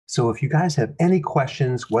So if you guys have any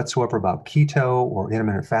questions whatsoever about keto or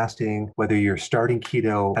intermittent fasting, whether you're starting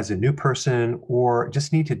keto as a new person or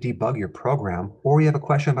just need to debug your program, or you have a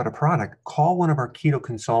question about a product, call one of our keto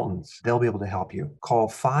consultants. They'll be able to help you. Call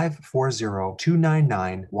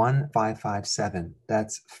 540-299-1557.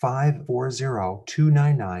 That's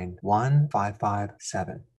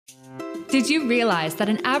 540-299-1557. Did you realize that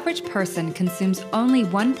an average person consumes only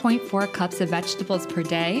 1.4 cups of vegetables per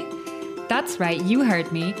day? That's right, you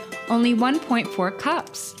heard me. Only 1.4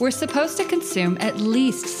 cups. We're supposed to consume at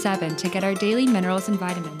least 7 to get our daily minerals and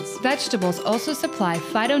vitamins. Vegetables also supply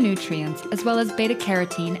phytonutrients as well as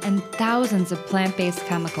beta-carotene and thousands of plant-based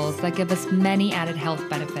chemicals that give us many added health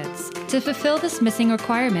benefits. To fulfill this missing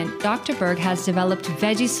requirement, Dr. Berg has developed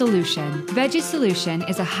Veggie Solution. Veggie Solution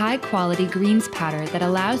is a high-quality greens powder that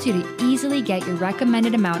allows you to easily get your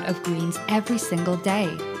recommended amount of greens every single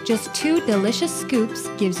day. Just 2 delicious scoops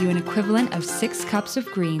gives you an equivalent of 6 cups of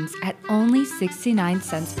greens at only 69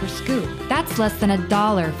 cents per scoop. That's less than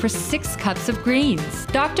 $1 for 6 cups of greens.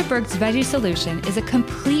 Dr. Berg's Veggie Solution is a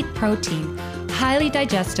complete protein, highly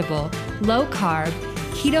digestible, low carb,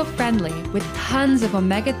 keto-friendly with tons of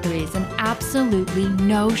omega-3s and absolutely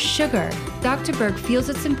no sugar. Dr. Berg feels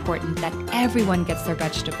it's important that everyone gets their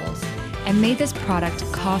vegetables and made this product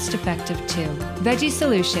cost-effective too. Veggie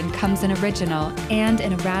Solution comes in original and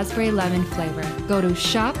in a raspberry lemon flavor. Go to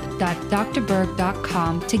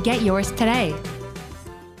shop.drberg.com to get yours today.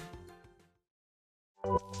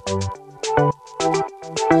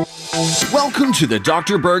 Welcome to the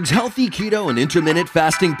Dr. Berg's Healthy Keto and Intermittent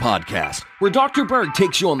Fasting Podcast, where Dr. Berg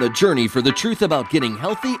takes you on the journey for the truth about getting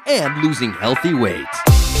healthy and losing healthy weight.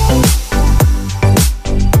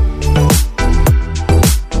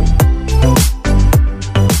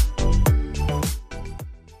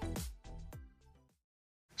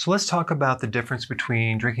 So let's talk about the difference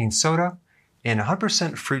between drinking soda and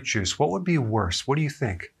 100% fruit juice. What would be worse? What do you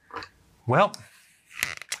think? Well,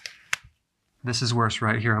 this is worse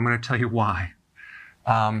right here. I'm going to tell you why.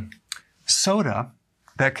 Soda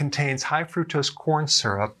that contains high fructose corn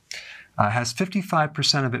syrup has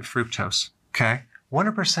 55% of it fructose, okay?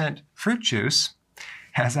 100% fruit juice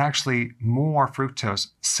has actually more fructose,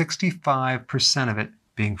 65% of it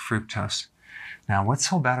being fructose. Now, what's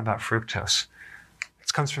so bad about fructose?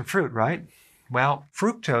 It comes from fruit, right? Well,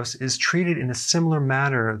 fructose is treated in a similar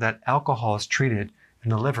manner that alcohol is treated in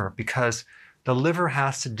the liver because the liver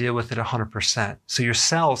has to deal with it 100%. So your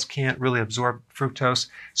cells can't really absorb fructose,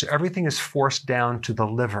 so everything is forced down to the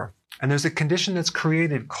liver. And there's a condition that's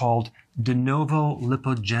created called de novo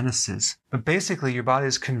lipogenesis. But basically, your body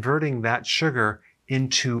is converting that sugar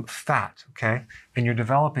into fat, okay? And you're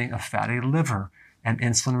developing a fatty liver and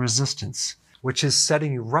insulin resistance, which is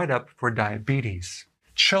setting you right up for diabetes.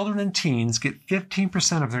 Children and teens get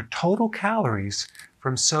 15% of their total calories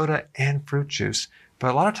from soda and fruit juice.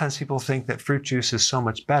 But a lot of times people think that fruit juice is so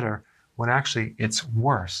much better when actually it's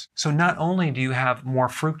worse. So not only do you have more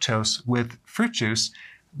fructose with fruit juice,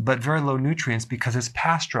 but very low nutrients because it's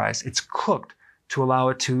pasteurized. It's cooked to allow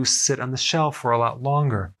it to sit on the shelf for a lot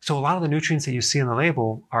longer. So a lot of the nutrients that you see on the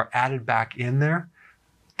label are added back in there.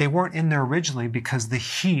 They weren't in there originally because the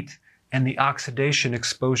heat and the oxidation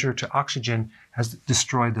exposure to oxygen has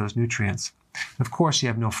destroyed those nutrients. And of course, you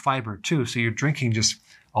have no fiber too, so you're drinking just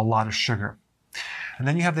a lot of sugar. And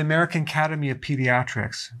then you have the American Academy of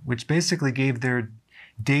Pediatrics, which basically gave their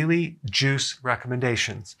daily juice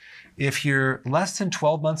recommendations. If you're less than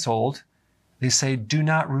 12 months old, they say do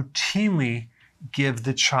not routinely give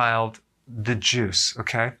the child the juice,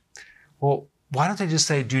 okay? Well, why don't they just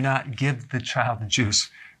say do not give the child the juice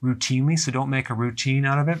routinely, so don't make a routine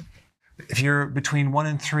out of it? If you're between 1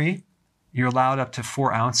 and 3, you're allowed up to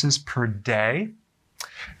 4 ounces per day.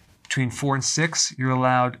 Between 4 and 6, you're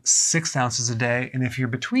allowed 6 ounces a day. And if you're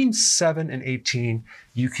between 7 and 18,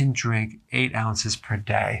 you can drink 8 ounces per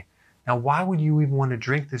day. Now, why would you even want to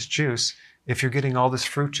drink this juice if you're getting all this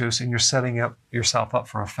fructose and you're setting yourself up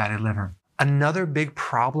for a fatty liver? Another big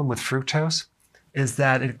problem with fructose is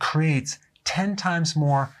that it creates 10 times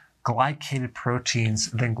more glycated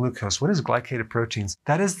proteins than glucose. What is glycated proteins?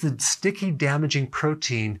 That is the sticky, damaging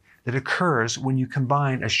protein that occurs when you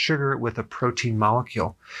combine a sugar with a protein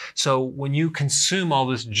molecule. So when you consume all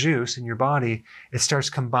this juice in your body, it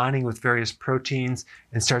starts combining with various proteins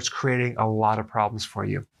and starts creating a lot of problems for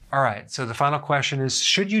you. All right, so the final question is,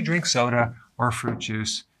 should you drink soda or fruit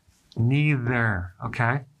juice? Neither,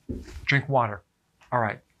 okay? Drink water. All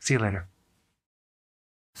right, see you later.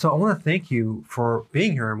 So I want to thank you for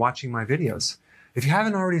being here and watching my videos. If you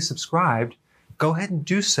haven't already subscribed, go ahead and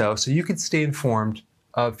do so you can stay informed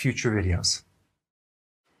of future videos.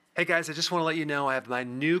 Hey guys, I just want to let you know I have my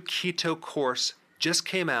new keto course just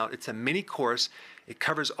came out. It's a mini course. It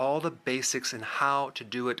covers all the basics and how to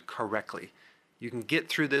do it correctly. You can get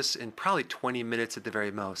through this in probably 20 minutes at the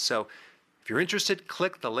very most. So if you're interested,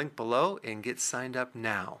 click the link below and get signed up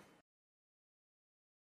now.